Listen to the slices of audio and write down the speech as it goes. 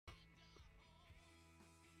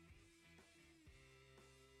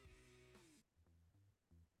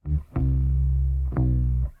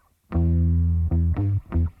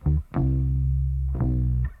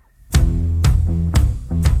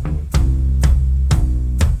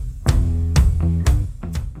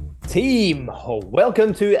Team,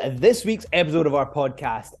 welcome to this week's episode of our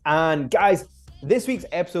podcast. And guys, this week's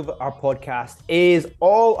episode of our podcast is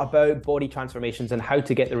all about body transformations and how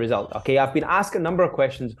to get the result. Okay, I've been asked a number of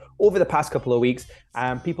questions over the past couple of weeks.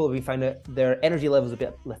 People have been finding their energy levels a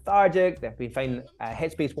bit lethargic. They've been finding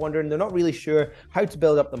headspace wandering. They're not really sure how to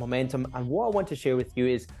build up the momentum. And what I want to share with you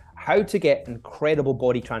is how to get incredible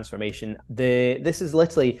body transformation. This is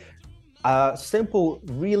literally a simple,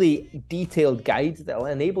 really detailed guide that will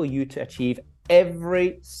enable you to achieve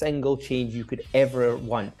every single change you could ever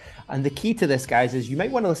want. And the key to this, guys, is you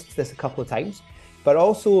might want to listen to this a couple of times, but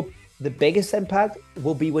also the biggest impact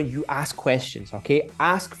will be when you ask questions, okay?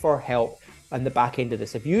 Ask for help on the back end of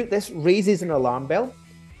this. If this raises an alarm bell,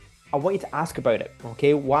 I want you to ask about it,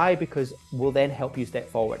 okay? Why? Because we'll then help you step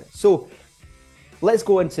forward. So let's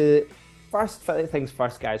go into first things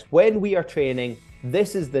first, guys. When we are training,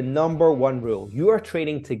 this is the number one rule. You are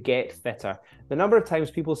training to get fitter. The number of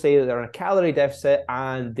times people say that they're on a calorie deficit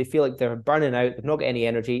and they feel like they're burning out, they've not got any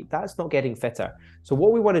energy, that's not getting fitter. So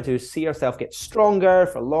what we want to do is see ourselves get stronger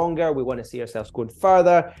for longer. We want to see ourselves going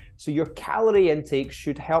further. So your calorie intake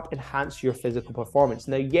should help enhance your physical performance.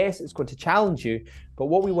 Now, yes, it's going to challenge you, but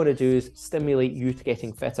what we want to do is stimulate you to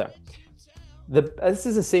getting fitter. This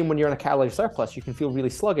is the same when you're in a calorie surplus. You can feel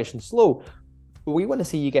really sluggish and slow. But we want to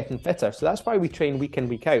see you getting fitter. So that's why we train week in,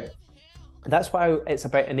 week out. And that's why it's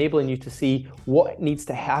about enabling you to see what needs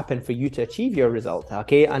to happen for you to achieve your result,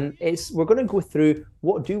 okay? And we're going to go through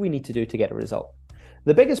what do we need to do to get a result.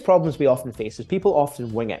 The biggest problems we often face is people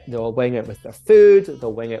often wing it. They'll wing it with their food,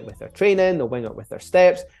 they'll wing it with their training, they'll wing it with their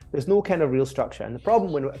steps. There's no kind of real structure. And the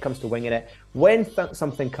problem when it comes to winging it, when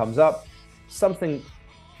something comes up, something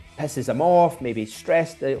pisses them off, maybe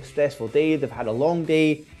stressful day, they've had a long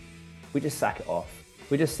day, we just sack it off.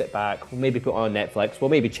 We just sit back, we'll maybe put on Netflix, we'll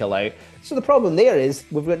maybe chill out. So the problem there is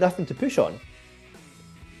we've got nothing to push on.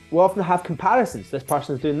 We often have comparisons. This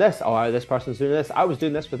person's doing this, or this person's doing this. I was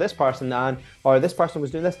doing this with this person, or this person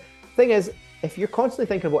was doing this. Thing is, if you're constantly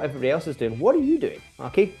thinking about what everybody else is doing, what are you doing?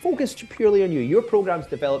 Okay, focus purely on you. Your program's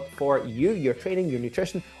developed for you, your training, your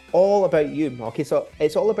nutrition, all about you. Okay, so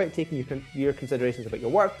it's all about taking your considerations about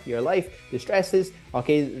your work, your life, the stresses,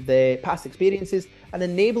 okay, the past experiences, and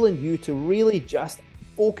enabling you to really just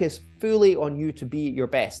focus fully on you to be your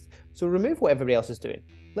best. So remove what everybody else is doing.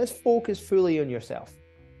 Let's focus fully on yourself.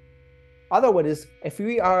 Otherwise, if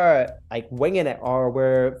we are like winging it or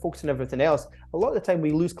we're focusing on everything else, a lot of the time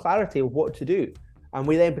we lose clarity of what to do. And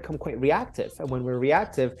we then become quite reactive. And when we're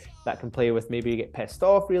reactive, that can play with maybe we get pissed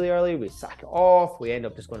off really early, we sack it off, we end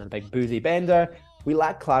up just going on a big boozy bender. We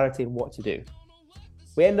lack clarity in what to do.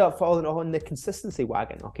 We end up falling on the consistency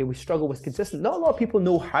wagon, okay? We struggle with consistency. Not a lot of people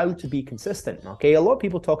know how to be consistent, okay? A lot of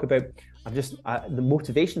people talk about the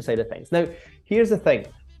motivation side of things. Now, here's the thing.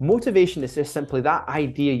 Motivation is just simply that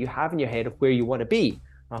idea you have in your head of where you want to be,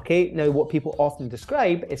 okay? Now, what people often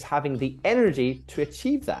describe is having the energy to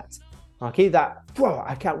achieve that, okay?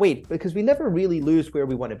 I can't wait, because we never really lose where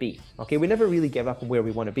we want to be, okay? We never really give up on where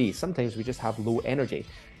we want to be. Sometimes we just have low energy.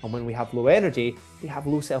 And when we have low energy, we have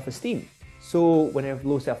low self-esteem. So when we have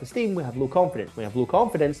low self-esteem, we have low confidence. When we have low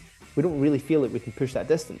confidence, we don't really feel like we can push that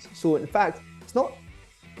distance. So in fact, it's not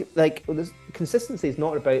like this consistency is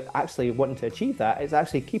not about actually wanting to achieve that. It's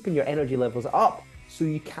actually keeping your energy levels up so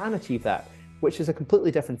you can achieve that, which is a completely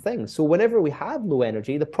different thing. So whenever we have low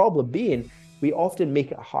energy, the problem being we often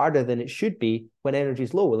make it harder than it should be when energy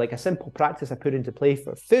is low. Like a simple practice I put into play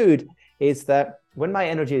for food is that when my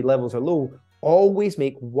energy levels are low, always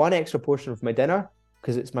make one extra portion of my dinner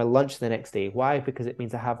because it's my lunch the next day. Why? Because it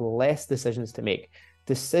means I have less decisions to make.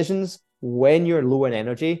 Decisions when you're low in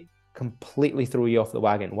energy completely throw you off the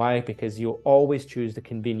wagon. Why? Because you'll always choose the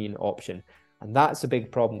convenient option. And that's a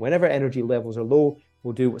big problem. Whenever energy levels are low,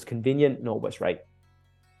 we'll do what's convenient, not what's right.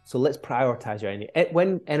 So let's prioritize your energy.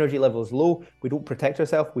 When energy level is low, we don't protect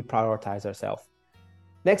ourselves, we prioritize ourselves.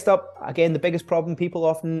 Next up, again, the biggest problem people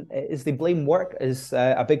often is they blame work as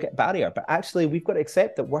a big barrier, but actually we've got to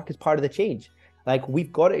accept that work is part of the change. Like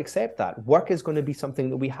we've got to accept that work is going to be something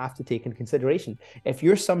that we have to take in consideration. If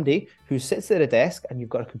you're somebody who sits at a desk and you've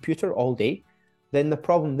got a computer all day, then the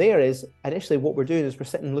problem there is initially what we're doing is we're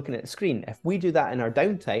sitting looking at the screen. If we do that in our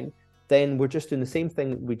downtime, then we're just doing the same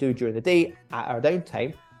thing we do during the day at our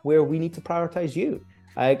downtime, where we need to prioritize you.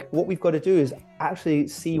 Like what we've got to do is actually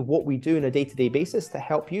see what we do on a day-to-day basis to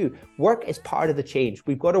help you. Work is part of the change.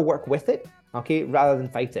 We've got to work with it, okay, rather than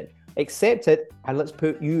fight it. Accept it and let's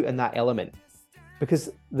put you in that element.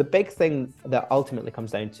 Because the big thing that ultimately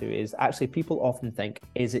comes down to is actually people often think,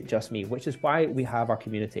 is it just me? Which is why we have our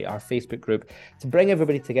community, our Facebook group, to bring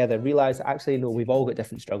everybody together, realize actually, no, we've all got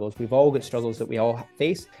different struggles. We've all got struggles that we all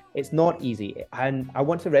face. It's not easy. And I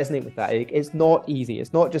want to resonate with that. It's not easy.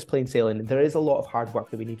 It's not just plain sailing. There is a lot of hard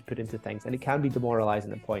work that we need to put into things, and it can be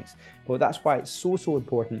demoralizing at points. But that's why it's so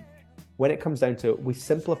important. When it comes down to it, we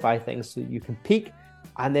simplify things so that you can peak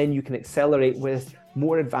and then you can accelerate with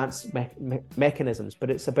more advanced mechanisms, but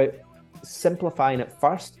it's about simplifying it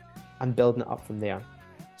first and building it up from there.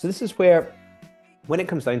 So this is where, when it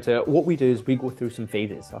comes down to it, what we do is we go through some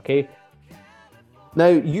phases, okay? Now,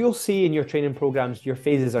 you'll see in your training programs, your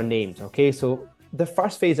phases are named, okay? So the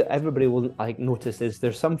first phase that everybody will notice is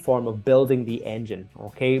there's some form of building the engine,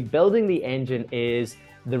 okay? Building the engine is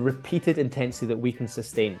the repeated intensity that we can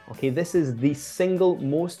sustain, okay? This is the single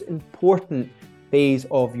most important phase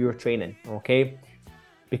of your training, okay?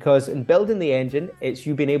 Because in building the engine, it's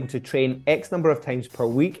you being able to train X number of times per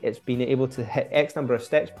week, it's being able to hit X number of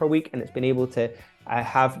steps per week, and it's been able to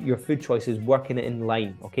have your food choices working in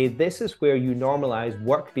line, okay? This is where you normalize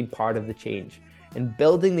work being part of the change. In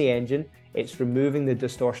building the engine, it's removing the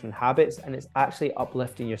distortion habits, and it's actually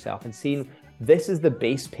uplifting yourself and seeing this is the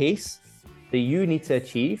base pace that you need to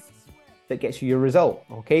achieve that gets you your result,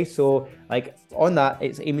 okay? So like on that,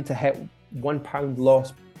 it's aiming to hit 1 pound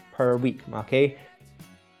loss per week, okay?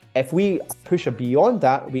 If we push beyond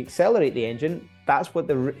that, we accelerate the engine. That's what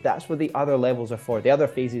the other levels are for. The other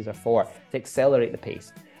phases are for, to accelerate the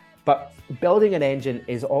pace. But building an engine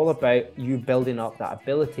is all about you building up that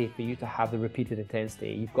ability for you to have the repeated intensity.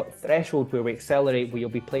 You've got threshold where we accelerate, where you'll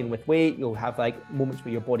be playing with weight. You'll have like moments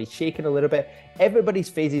where your body's shaking a little bit. Everybody's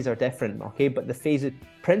phases are different, okay? But the phase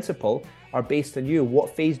principle are based on you.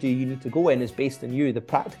 What phase do you need to go in is based on you. The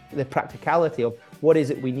practicality of what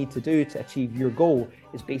is it we need to do to achieve your goal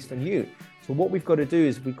is based on you. So what we've got to do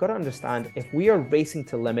is we've got to understand if we are racing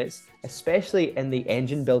to limits, especially in the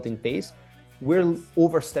engine building phase, we're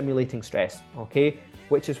overstimulating stress, okay?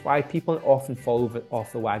 Which is why people often fall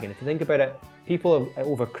off the wagon. If you think about it, people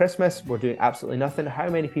over Christmas were doing absolutely nothing. How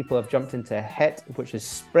many people have jumped into a HIIT, which is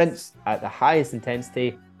sprints at the highest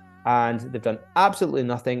intensity, and they've done absolutely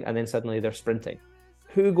nothing, and then suddenly they're sprinting?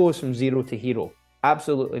 Who goes from zero to hero?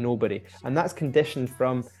 Absolutely nobody. And that's conditioned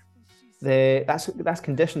from that's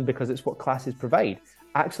conditioned because it's what classes provide.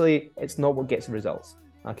 Actually, it's not what gets results.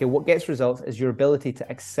 Okay, what gets results is your ability to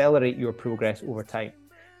accelerate your progress over time.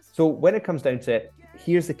 So when it comes down to it,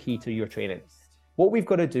 here's the key to your training. What we've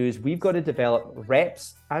got to do is we've got to develop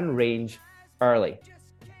reps and range early.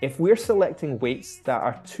 If we're selecting weights that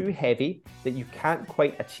are too heavy, that you can't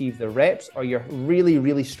quite achieve the reps, or you're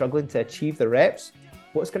really struggling to achieve the reps,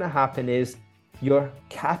 what's going to happen is you're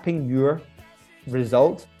capping your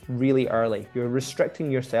result really early. You're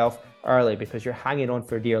restricting yourself early because you're hanging on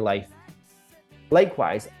for dear life.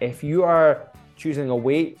 Likewise, if you are choosing a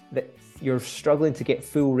weight that you're struggling to get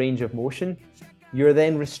full range of motion, you're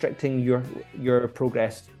then restricting your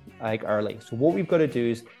progress early. So what we've got to do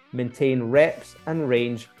is maintain reps and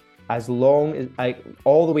range as long as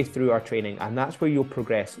all the way through our training, and that's where you'll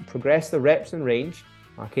progress the reps and range,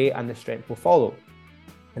 okay, and the strength will follow.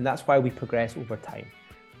 And that's why we progress over time.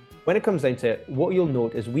 When it comes down to it, what you'll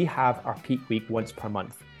note is we have our peak week once per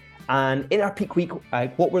month. And in our peak week,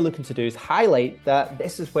 what we're looking to do is highlight that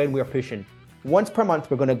this is when we're pushing. Once per month,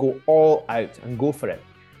 we're going to go all out and go for it.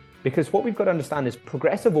 Because what we've got to understand is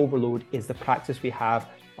progressive overload is the practice we have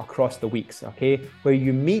across the weeks, okay? Where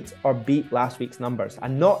you meet or beat last week's numbers.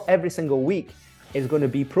 And not every single week is going to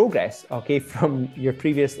be progress, okay, from your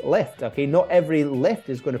previous lift, okay? Not every lift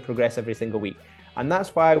is going to progress every single week. And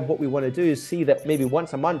that's why what we want to do is see that maybe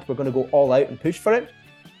once a month, we're going to go all out and push for it.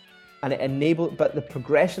 And but the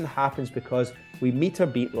progression happens because we meet or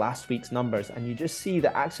beat last week's numbers, and you just see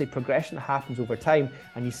that actually progression happens over time,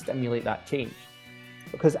 and you stimulate that change.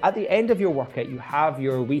 Because at the end of your workout, you have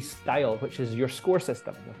your WEIST dial, which is your score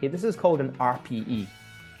system. Okay, this is called an RPE,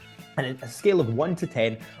 and it's a scale of 1 to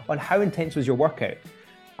 10 on how intense was your workout.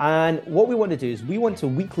 And what we want to do is we want to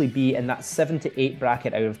weekly be in that 7 to 8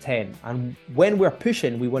 bracket out of 10, and when we're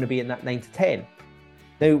pushing, we want to be in that 9 to 10.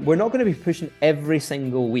 Now, we're not going to be pushing every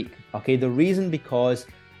single week, okay? The reason because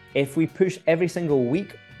if we push every single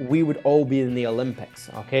week, we would all be in the Olympics,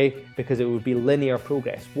 okay? Because it would be linear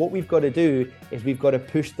progress. What we've got to do is we've got to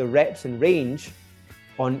push the reps and range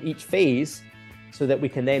on each phase so that we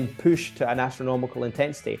can then push to an astronomical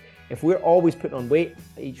intensity. If we're always putting on weight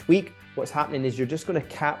each week, what's happening is you're just going to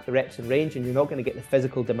cap the reps and range, and you're not going to get the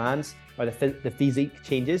physical demands or the physique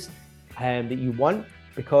changes that you want,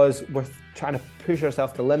 because we're trying to push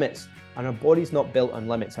ourselves to limits And our body's not built on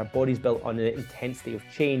limits. Our body's built on the intensity of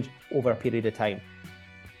change over a period of time.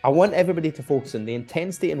 I want everybody to focus on the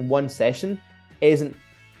intensity in one session isn't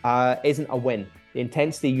a win. The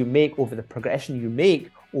intensity you make over the progression you make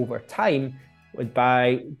over time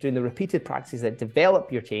by doing the repeated practices that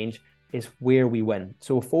develop your change is where we win.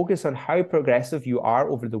 So focus on how progressive you are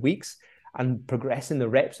over the weeks and progressing the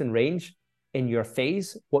reps and range in your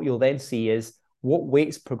phase. What you'll then see is what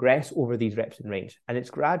weights progress over these reps and range, and it's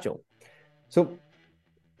gradual. So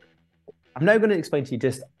I'm now going to explain to you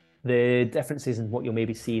just the differences in what you'll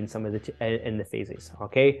maybe see in some of the phases.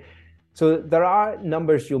 Okay, so there are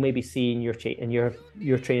numbers you'll maybe see in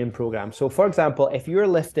your training program. So for example, if you're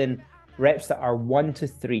lifting reps that are 1 to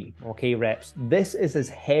 3, okay, reps, this is as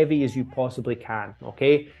heavy as you possibly can.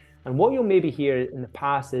 Okay, and what you'll maybe hear in the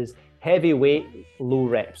past is heavy weight, low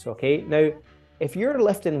reps. Okay, now if you're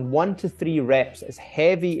lifting 1 to 3 reps as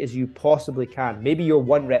heavy as you possibly can, maybe your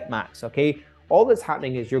 1 rep max. Okay, all that's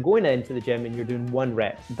happening is you're going into the gym and you're doing 1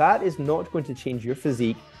 rep. That is not going to change your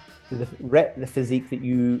physique, the physique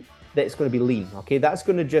that's going to be lean. Okay, that's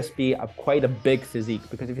going to just be quite a big physique,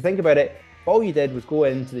 because if you think about it, all you did was go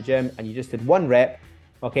into the gym and you just did 1 rep,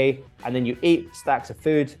 okay, and then you ate stacks of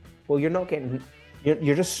food. Well,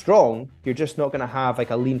 you're just strong. You're just not going to have like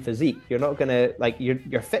a lean physique. You're not going to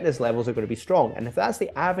your fitness levels are going to be strong. And if that's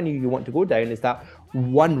the avenue you want to go down, is that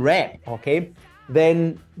 1 rep, okay,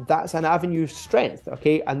 then that's an avenue of strength,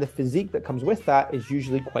 okay? And the physique that comes with that is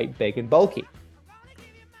usually quite big and bulky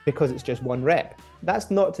because it's just 1 rep.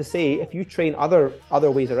 That's not to say if you train other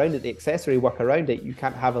ways around it, the accessory work around it, you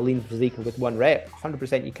can't have a lean physique with 1 rep.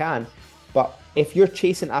 100% you can. But if you're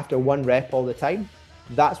chasing after 1 rep all the time,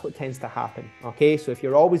 that's what tends to happen, okay? So if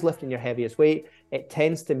you're always lifting your heaviest weight, it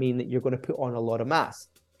tends to mean that you're going to put on a lot of mass.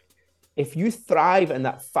 If you thrive in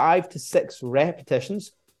that 5 to 6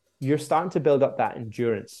 repetitions, you're starting to build up that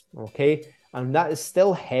endurance, okay? And that is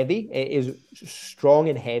still heavy. It is strong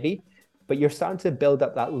and heavy, but you're starting to build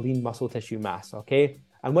up that lean muscle tissue mass, okay?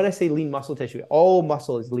 And when I say lean muscle tissue, all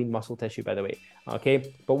muscle is lean muscle tissue, by the way,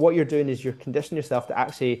 okay? But what you're doing is you're conditioning yourself to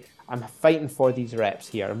actually, I'm fighting for these reps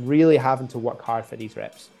here. I'm really having to work hard for these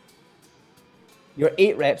reps. Your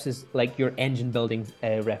 8 reps is like your engine building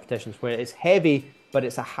repetitions, where it's heavy, but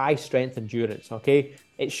it's a high strength endurance, okay?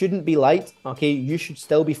 It shouldn't be light, okay? You should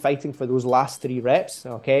still be fighting for those last 3 reps,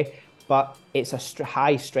 okay? But it's a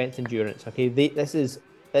high strength endurance, okay? This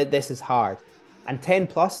is hard. And 10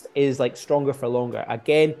 plus is like stronger for longer.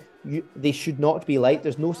 Again, they should not be light.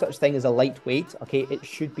 There's no such thing as a lightweight, okay? It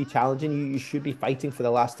should be challenging you. You should be fighting for the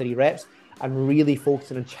last 3 reps and really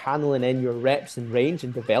focusing on channeling in your reps and range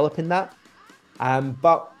and developing that.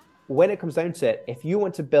 But when it comes down to it, if you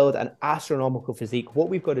want to build an astronomical physique, what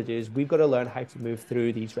we've got to do is we've got to learn how to move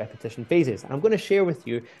through these repetition phases. And I'm going to share with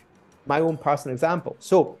you my own personal example.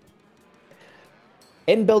 So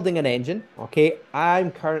in building an engine, okay,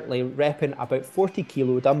 I'm currently repping about 40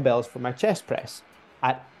 kilo dumbbells for my chest press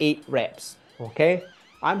at 8 reps, okay?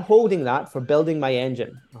 I'm holding that for building my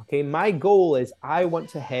engine, okay? My goal is I want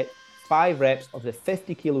to hit 5 reps of the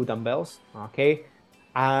 50 kilo dumbbells, okay?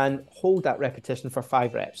 And hold that repetition for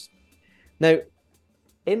 5 reps. Now,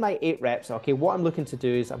 in my 8 reps, okay, what I'm looking to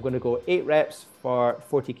do is I'm going to go 8 reps for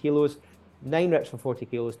 40 kilos, 9 reps for 40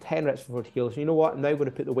 kilos, 10 reps for 40 kilos. You know what? I'm now going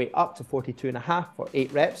to put the weight up to 42.5 for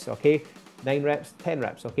 8 reps, okay? 9 reps, 10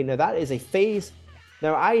 reps, okay? Now that is a phase.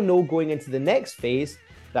 Now I know going into the next phase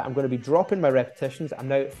that I'm going to be dropping my repetitions. I'm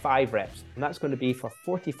now at 5 reps, and that's going to be for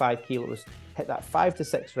 45 kilos. Hit that 5 to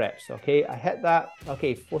 6 reps, okay? I hit that,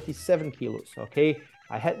 okay, 47 kilos, okay?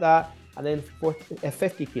 I hit that, and then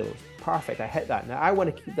 50 kilos. Perfect, I hit that. Now I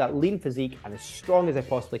want to keep that lean physique and as strong as I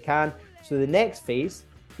possibly can. So the next phase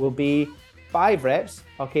will be 5 reps,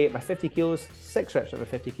 okay, at my 50 kilos, 6 reps at my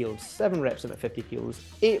 50 kilos, 7 reps at my 50 kilos,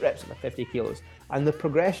 8 reps at my 50 kilos. And the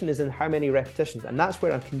progression is in how many repetitions. And that's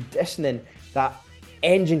where I'm conditioning that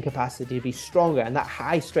engine capacity to be stronger and that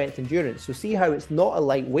high strength endurance. So see how it's not a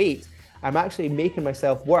lightweight. I'm actually making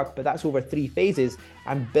myself work, but that's over 3 phases.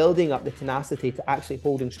 I'm building up the tenacity to actually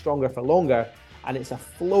holding stronger for longer. And it's a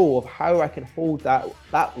flow of how I can hold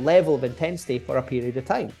that level of intensity for a period of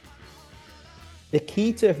time. The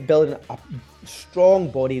key to building a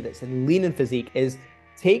strong body that's in lean and physique is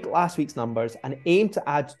take last week's numbers and aim to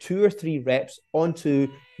add 2 or 3 reps onto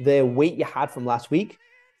the weight you had from last week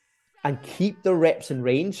and keep the reps in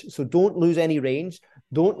range. So don't lose any range,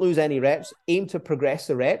 don't lose any reps, aim to progress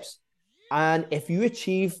the reps. And if you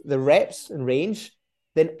achieve the reps and range,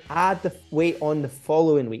 then add the weight on the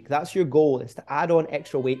following week. That's your goal, is to add on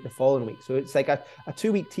extra weight the following week. So it's like a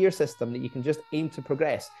 2-week tier system that you can just aim to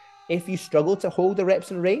progress. If you struggle to hold the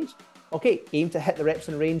reps and range, okay, aim to hit the reps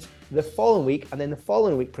and range the following week, and then the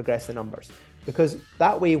following week progress the numbers. Because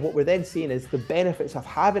that way, what we're then seeing is the benefits of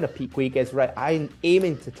having a peak week is, right, I'm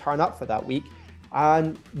aiming to turn up for that week.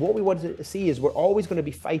 And what we want to see is we're always going to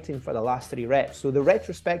be fighting for the last 3 reps. So the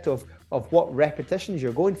retrospective of what repetitions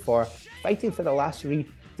you're going for, fighting for the last three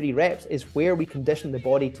reps is where we condition the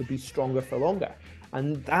body to be stronger for longer.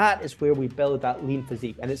 And that is where we build that lean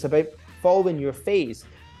physique. And it's about following your phase.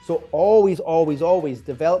 So always, always, always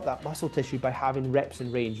develop that muscle tissue by having reps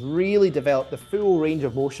in range. Really develop the full range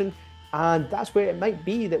of motion. And that's where it might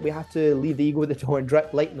be that we have to leave the ego at the door and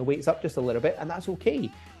lighten the weights up just a little bit. And that's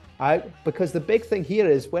okay. Because the big thing here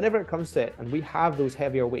is whenever it comes to it and we have those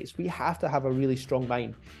heavier weights, we have to have a really strong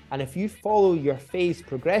mind. And if you follow your phase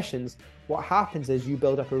progressions, what happens is you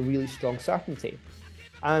build up a really strong certainty.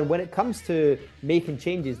 And when it comes to making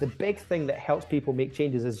changes, the big thing that helps people make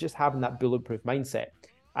changes is just having that bulletproof mindset.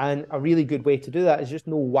 And a really good way to do that is just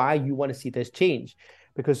know why you want to see this change.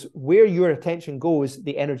 Because where your attention goes,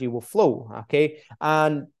 the energy will flow, okay?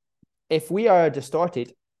 And if we are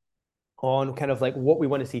distorted on kind of like what we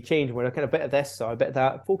want to see change, we're kind of a bit of this or a bit of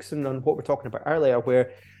that, focusing on what we're talking about earlier,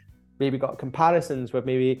 where maybe got comparisons, we've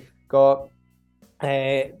maybe got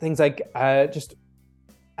things like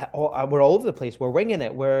we're all over the place, we're winging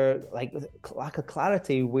it, we're like lack of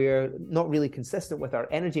clarity, we're not really consistent with our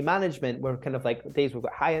energy management, we're kind of like days we've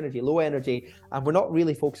got high energy, low energy, and we're not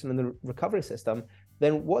really focusing on the recovery system,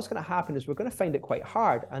 then what's going to happen is we're going to find it quite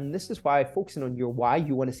hard. And this is why focusing on your why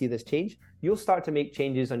you want to see this change, you'll start to make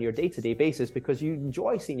changes on your day-to-day basis because you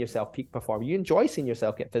enjoy seeing yourself peak perform, you enjoy seeing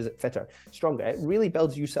yourself get fitter, stronger. It really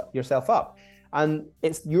builds yourself up. And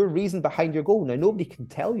it's your reason behind your goal. Now, nobody can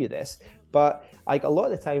tell you this, but like a lot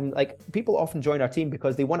of the time, like people often join our team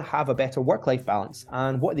because they want to have a better work-life balance.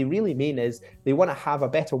 And what they really mean is they want to have a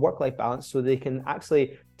better work-life balance so they can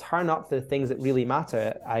actually turn up the things that really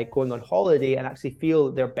matter, like going on holiday and actually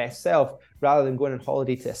feel their best self rather than going on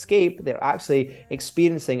holiday to escape. They're actually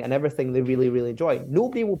experiencing and everything they really, really enjoy.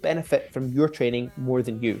 Nobody will benefit from your training more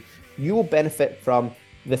than you. You will benefit from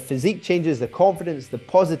the physique changes, the confidence, the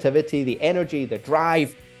positivity, the energy, the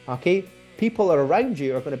drive, okay? People around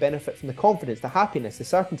you are going to benefit from the confidence, the happiness, the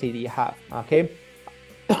certainty that you have, okay?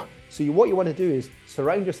 So what you want to do is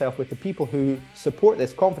surround yourself with the people who support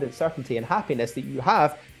this confidence, certainty, and happiness that you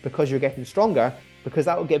have because you're getting stronger, because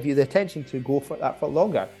that will give you the attention to go for that for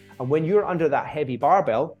longer. And when you're under that heavy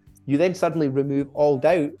barbell, you then suddenly remove all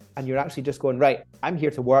doubt and you're actually just going, right, I'm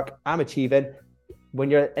here to work, I'm achieving. When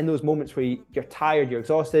you're in those moments where you're tired, you're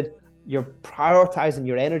exhausted, you're prioritizing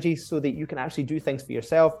your energy so that you can actually do things for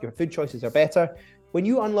yourself. Your food choices are better. When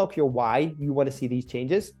you unlock your why you want to see these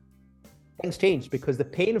changes, things change because the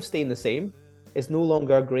pain of staying the same is no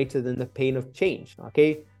longer greater than the pain of change.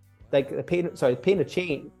 Okay, like the pain of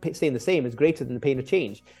change, staying the same is greater than the pain of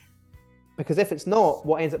change. Because if it's not,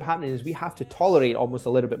 what ends up happening is we have to tolerate almost a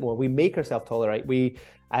little bit more. We make ourselves tolerate. We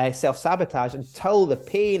self-sabotage until the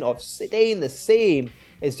pain of staying the same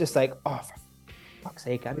is just like, oh, for fuck's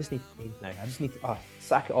sake, I just need to change now. I just need to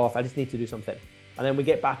sack it off. I just need to do something. And then we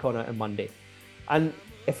get back on it on Monday. And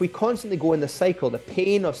if we constantly go in the cycle, the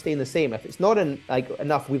pain of staying the same, if it's not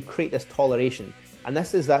enough, we create this toleration. And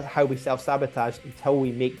this is how we self-sabotage until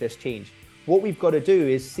we make this change. What we've got to do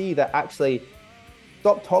is see that actually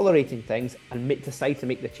stop tolerating things and decide to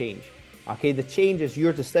make the change. Okay, the change is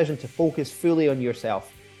your decision to focus fully on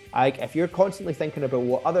yourself. Like if you're constantly thinking about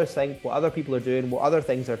what others think, what other people are doing, what other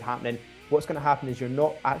things are happening, what's going to happen is you're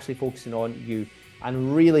not actually focusing on you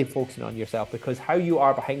and really focusing on yourself, because how you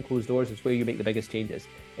are behind closed doors is where you make the biggest changes.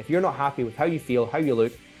 If you're not happy with how you feel, how you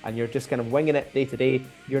look, and you're just kind of winging it day to day,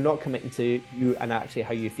 you're not committing to you and actually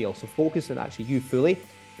how you feel. So focus on actually you fully,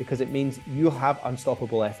 because it means you'll have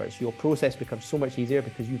unstoppable efforts. Your process becomes so much easier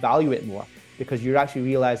because you value it more, because you actually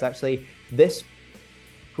realize actually this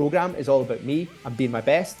program is all about me. I'm being my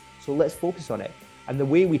best. So let's focus on it. And the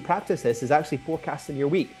way we practice this is actually forecasting your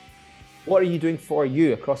week. What are you doing for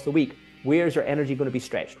you across the week? Where's your energy going to be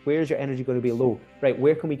stretched? Where's your energy going to be low? Right?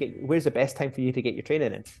 Where's the best time for you to get your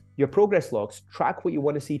training in? Your progress logs, track what you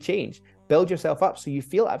want to see change, build yourself up so you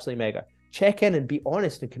feel absolutely mega. Check in and be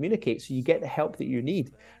honest and communicate so you get the help that you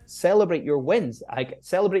need. Celebrate your wins.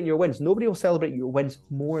 Celebrating your wins. Nobody will celebrate your wins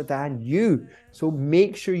more than you. So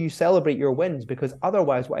make sure you celebrate your wins, because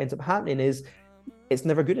otherwise what ends up happening is it's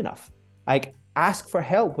never good enough. Ask for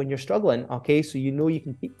help when you're struggling, okay? So you know you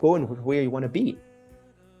can keep going with where you want to be.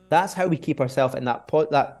 That's how we keep ourselves in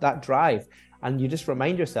that drive. And you just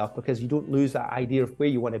remind yourself, because you don't lose that idea of where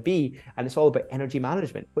you want to be. And it's all about energy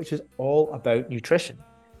management, which is all about nutrition.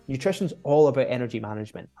 Nutrition's all about energy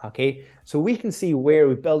management, okay? So we can see where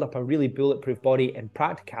we build up a really bulletproof body in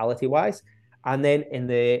practicality wise. And then in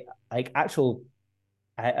the actual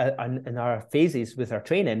in our phases with our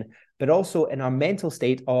training, but also in our mental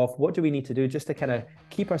state of what do we need to do just to kind of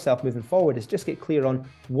keep ourselves moving forward, is just get clear on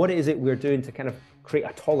what is it we're doing to kind of create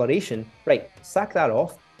a toleration. Right, sack that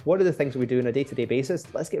off. What are the things that we do on a day-to-day basis?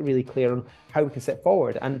 Let's get really clear on how we can step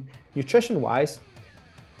forward. And nutrition-wise,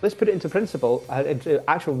 let's put it into principle, into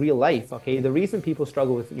actual real life, okay? The reason people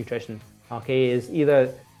struggle with nutrition, okay, is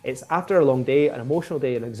either it's after a long day, an emotional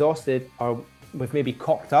day, and exhausted, or we've maybe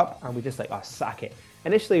cocked up and we just like, oh, sack it.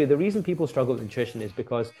 Initially, the reason people struggle with nutrition is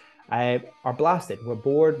because are blasted. We're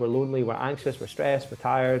bored, we're lonely, we're anxious, we're stressed, we're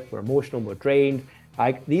tired, we're emotional, we're drained.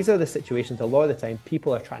 Like, these are the situations a lot of the time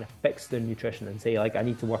people are trying to fix their nutrition and say, like, I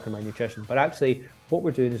need to work on my nutrition. But actually, what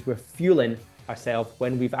we're doing is we're fueling ourselves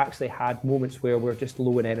when we've actually had moments where we're just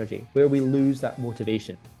low in energy, where we lose that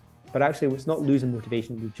motivation. But actually, it's not losing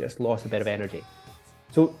motivation, we just lost a bit of energy.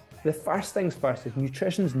 So the first things first is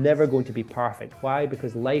nutrition's never going to be perfect. Why?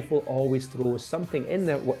 Because life will always throw something in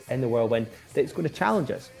the whirlwind that's going to challenge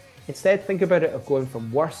us. Instead, think about it of going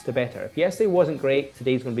from worse to better. If yesterday wasn't great,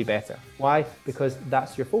 today's going to be better. Why? Because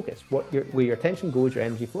that's your focus. Where your attention goes, your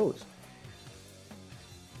energy flows.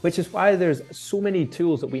 Which is why there's so many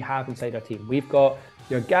tools that we have inside our team. We've got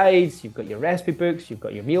your guides, you've got your recipe books, you've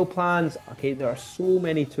got your meal plans. Okay, there are so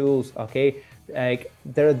many tools. Okay,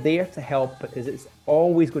 they're there to help because it's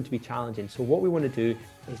always going to be challenging. So what we want to do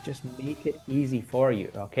is just make it easy for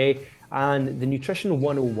you. Okay, and the Nutrition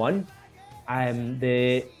 101,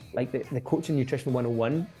 the Coaching Nutrition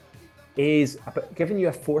 101 is about giving you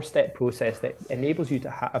a 4-step process that enables you to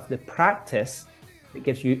have the practice that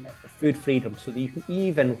gives you food freedom, so that you can,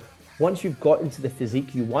 even once you've got into the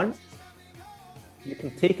physique you want, you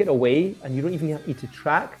can take it away and you don't even need to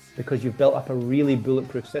track, because you've built up a really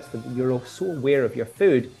bulletproof system. You're so aware of your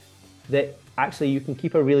food that actually you can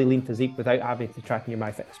keep a really lean physique without having to track in your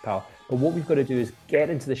MyFitnessPal. But what we've got to do is get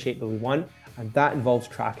into the shape that we want, and that involves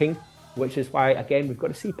tracking, which is why, again, we've got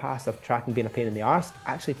to see past of tracking being a pain in the arse,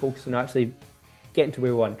 actually focus on actually getting to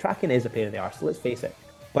where we want. Tracking is a pain in the arse, let's face it.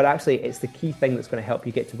 But actually, it's the key thing that's going to help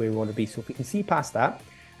you get to where we want to be. So if we can see past that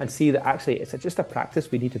and see that actually it's just a practice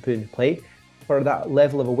we need to put into play for that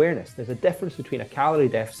level of awareness. There's a difference between a calorie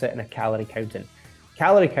deficit and a calorie counting.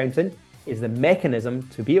 Calorie counting is the mechanism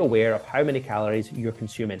to be aware of how many calories you're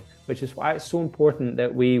consuming, which is why it's so important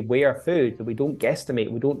that we weigh our food, that we don't guesstimate,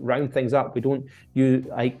 we don't round things up,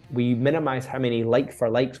 we minimize how many like for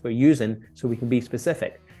likes we're using so we can be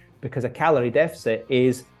specific. Because a calorie deficit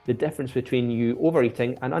is the difference between you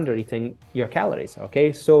overeating and undereating your calories.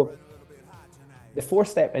 Okay, so the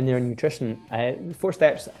 4-step in your nutrition, 4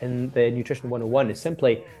 steps in the Nutrition 101 is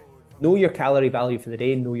simply know your calorie value for the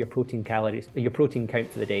day, know your protein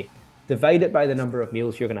count for the day. Divide it by the number of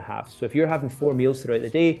meals you're going to have. So if you're having 4 meals throughout the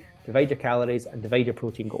day, divide your calories and divide your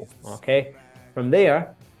protein goal. Okay, from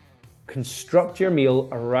there, construct your meal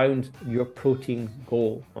around your protein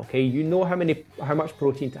goal. Okay, you know how much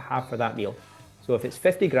protein to have for that meal. So if it's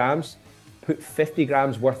 50 grams, put 50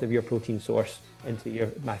 grams worth of your protein source into your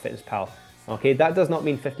MyFitnessPal. Okay, that does not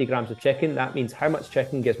mean 50 grams of chicken. That means how much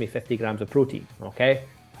chicken gives me 50 grams of protein. Okay,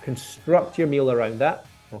 construct your meal around that.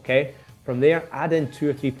 Okay, from there, add in 2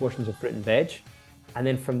 or 3 portions of fruit and veg. And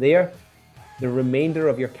then from there, the remainder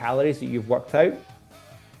of your calories that you've worked out,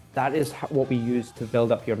 that is what we use to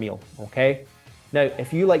build up your meal, okay? Now,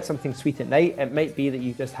 if you like something sweet at night, it might be that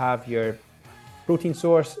you just have your protein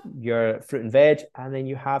source, your fruit and veg, and then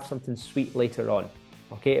you have something sweet later on,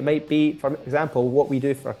 okay? It might be, for example, what we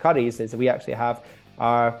do for curries is we actually have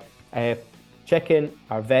our chicken,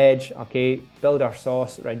 our veg, okay? Build our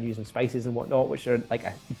sauce around using spices and whatnot, which are like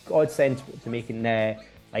a godsend to making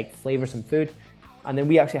like flavorsome food. And then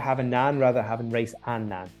we actually have a naan rather than having rice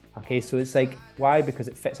and naan. Okay, so it's like, why? Because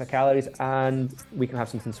it fits our calories and we can have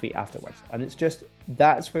something sweet afterwards. And it's just,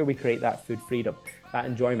 that's where we create that food freedom, that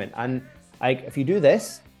enjoyment. And like, if you do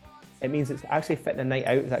this, it means it's actually fitting a night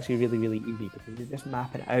out is actually really, really easy because you're just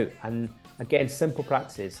mapping it out. And again, simple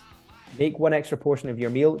practices. Make 1 extra portion of your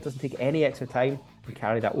meal. It doesn't take any extra time, and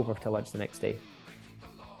carry that over to lunch the next day.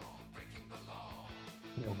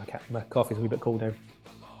 Oh, my coffee's a wee bit cold now.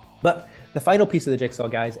 But the final piece of the jigsaw,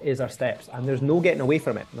 guys, is our steps, and there's no getting away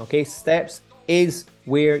from it, okay? Steps is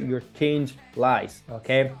where your change lies,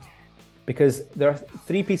 okay? Because there are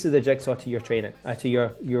 3 pieces of the jigsaw to your training, to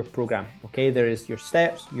your program, okay? There is your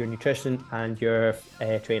steps, your nutrition, and your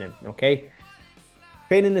training, okay?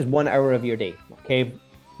 Training is 1 hour of your day, okay?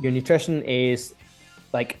 Your nutrition is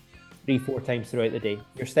like 3-4 times throughout the day.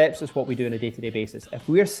 Your steps is what we do on a day-to-day basis. If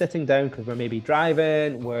we're sitting down because we're maybe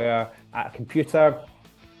driving, we're at a computer,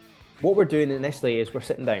 what we're doing initially is we're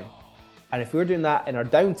sitting down. And if we're doing that in our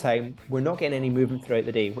downtime, we're not getting any movement throughout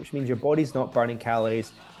the day, which means your body's not burning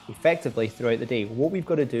calories effectively throughout the day. What we've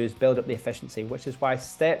got to do is build up the efficiency, which is why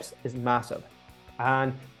steps is massive.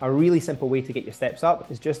 And a really simple way to get your steps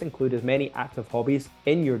up is just include as many active hobbies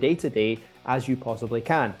in your day-to-day as you possibly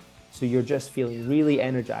can. So you're just feeling really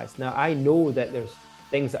energized. Now, I know that there's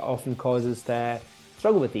things that often cause us to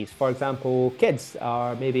struggle with these. For example, kids,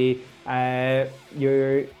 or maybe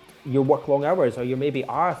you work long hours, or you maybe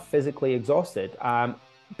are physically exhausted.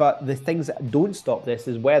 But the things that don't stop this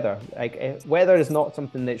is weather. Weather is not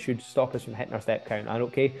something that should stop us from hitting our step count. And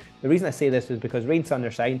okay, the reason I say this is because rain, sun,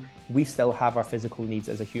 or shine, we still have our physical needs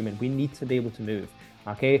as a human. We need to be able to move.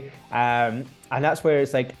 Okay, and that's where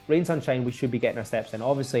it's like rain, sunshine, we should be getting our steps in.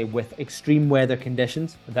 Obviously, with extreme weather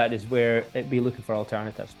conditions, that is where it'd be looking for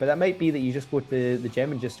alternatives. But that might be that you just go to the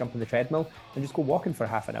gym and just jump on the treadmill and just go walking for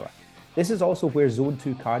half an hour. This is also where zone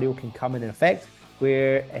 2 cardio can come in effect,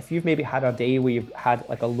 where if you've maybe had a day where you've had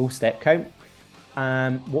like a low step count,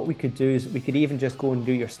 what we could do is we could even just go and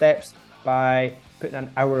do your steps by putting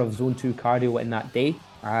an hour of zone 2 cardio in that day,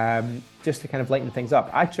 just to kind of lighten things up.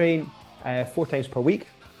 I train 4 times per week.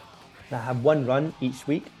 I have 1 run each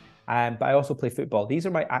week, but I also play football. These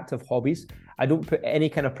are my active hobbies. I don't put any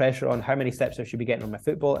kind of pressure on how many steps I should be getting on my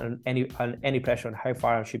football, and any pressure on how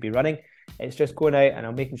far I should be running. It's just going out and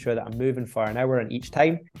I'm making sure that I'm moving for an hour in each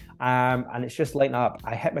time, and it's just lighting up.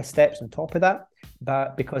 I hit my steps on top of that,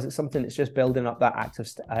 but because it's something that's just building up that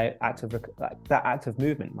active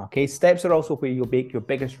movement. Okay, steps are also where you'll make your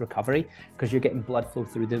biggest recovery because you're getting blood flow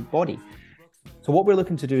through the body. So what we're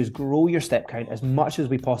looking to do is grow your step count as much as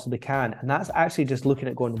we possibly can. And that's actually just looking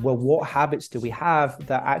at going, well, what habits do we have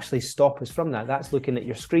that actually stop us from that? That's looking at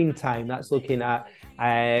your screen time. That's looking at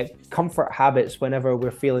comfort habits whenever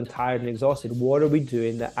we're feeling tired and exhausted. What are we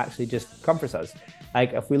doing that actually just comforts us?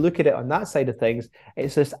 Like if we look at it on that side of things,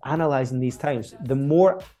 it's just analyzing these times. The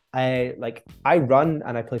more I run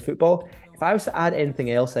and I play football, if I was to add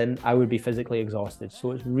anything else in, I would be physically exhausted.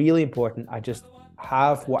 So it's really important I just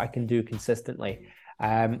have what I can do consistently.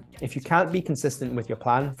 If you can't be consistent with your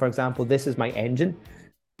plan, for example, this is my engine.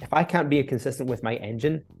 If I can't be consistent with my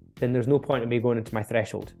engine, then there's no point in me going into my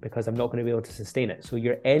threshold because I'm not going to be able to sustain it. So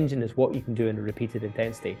your engine is what you can do in a repeated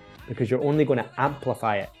intensity because you're only going to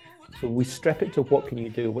amplify it. So we strip it to what can you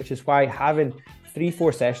do, which is why having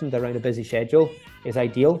 3-4 sessions around a busy schedule is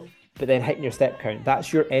ideal, but then hitting your step count,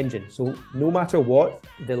 that's your engine. So no matter what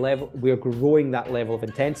the level, we're growing that level of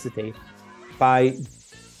intensity by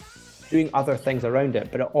doing other things around it.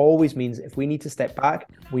 But it always means if we need to step back,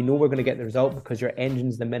 we know we're going to get the result because your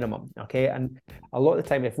engine's the minimum. Okay. And a lot of the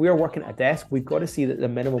time, if we are working at a desk, we've got to see that the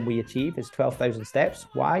minimum we achieve is 12,000 steps.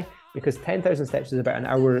 Why? Because 10,000 steps is about an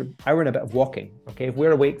hour and a bit of walking. Okay. If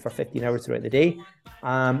we're awake for 15 hours throughout the day,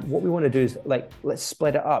 what we want to do is let's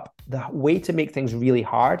split it up. The way to make things really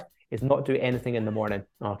hard is not do anything in the morning.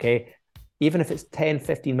 Okay. Even if it's 10,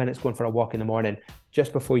 15 minutes going for a walk in the morning,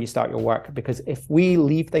 just before you start your work. Because if we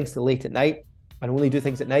leave things till late at night and only do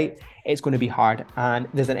things at night, it's going to be hard. And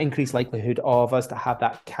there's an increased likelihood of us to have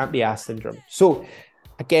that can't be asked syndrome. So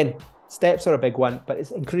again, steps are a big one, but it's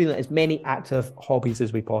including as many active hobbies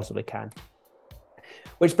as we possibly can.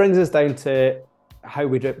 Which brings us down to how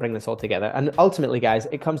we bring this all together. And ultimately, guys,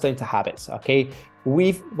 it comes down to habits, okay?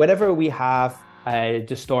 Whenever we have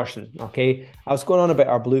distortion, okay, I was going on about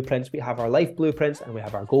our blueprints. We have our life blueprints and we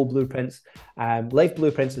have our goal blueprints. Life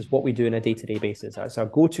blueprints is what we do on a day-to-day basis. It's our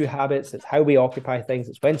go-to habits. It's how we occupy things.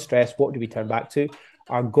 It's when stressed, what do we turn back to?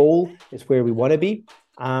 Our goal is where we want to be.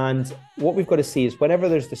 And what we've got to see is whenever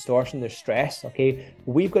there's distortion, there's stress, okay,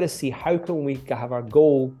 we've got to see how can we have our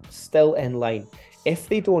goal still in line. If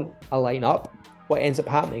they don't align up, what ends up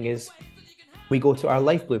happening is we go to our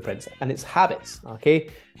life blueprints and it's habits, okay?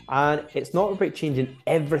 And it's not about changing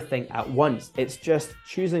everything at once. It's just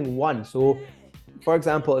choosing one. So for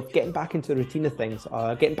example, if getting back into the routine of things,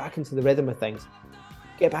 getting back into the rhythm of things,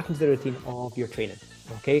 get back into the routine of your training,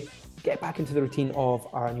 okay? Get back into the routine of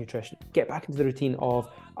our nutrition, get back into the routine of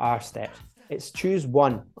our steps. It's choose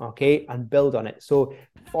one, okay, and build on it. So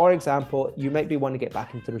for example, you might be wanting to get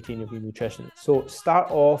back into the routine of your nutrition. So start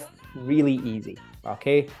off really easy,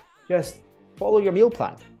 okay? Just follow your meal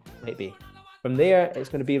plan, maybe. From there, it's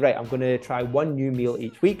going to be, right, I'm going to try one new meal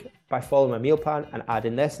each week by following my meal plan and add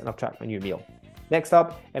in this, and I'll track my new meal. Next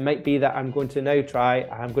up, it might be that I'm going to now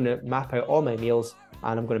I'm going to map out all my meals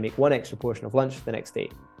and I'm going to make one extra portion of lunch the next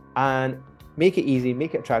day. And make it easy,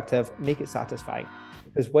 make it attractive, make it satisfying.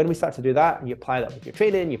 Because when we start to do that and you apply that with your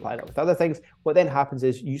training, you apply that with other things, what then happens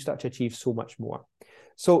is you start to achieve so much more.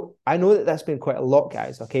 So I know that that's been quite a lot,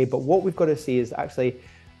 guys, okay? But what we've got to see is actually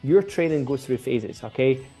your training goes through phases,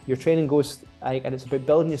 okay? Your training goes like, and it's about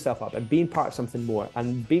building yourself up and being part of something more,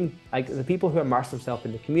 and being like the people who immerse themselves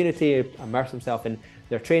in the community, immerse themselves in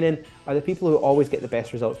their training, are the people who always get the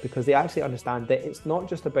best results, because they actually understand that it's not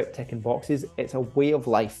just about ticking boxes, it's a way of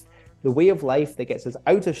life. The way of life that gets us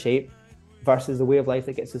out of shape versus the way of life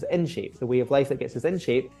that gets us in shape. The way of life that gets us in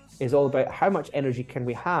shape is all about how much energy can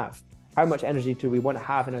we have? How much energy do we want to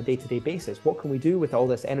have on a day-to-day basis? What can we do with all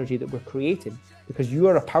this energy that we're creating? Because you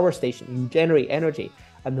are a power station, you generate energy.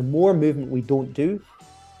 And the more movement we don't do,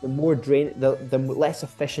 the more the less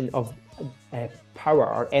efficient of power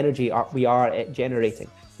or energy we are at generating.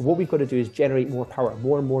 So what we've got to do is generate more power,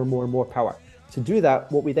 more power. To do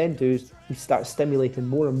that, what we then do is we start stimulating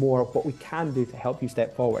more and more of what we can do to help you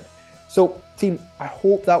step forward. So team, I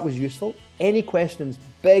hope that was useful. Any questions,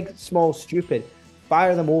 big, small, stupid,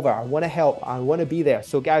 fire them over. I want to help. I want to be there.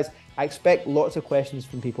 So guys, I expect lots of questions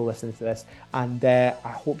from people listening to this, and I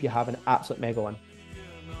hope you have an absolute mega one.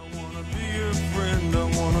 I want to be your friend. I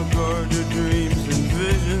want to guard your dreams and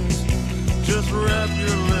visions. Just wrap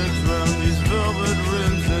your legs around these velvet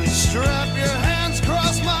rims and strap your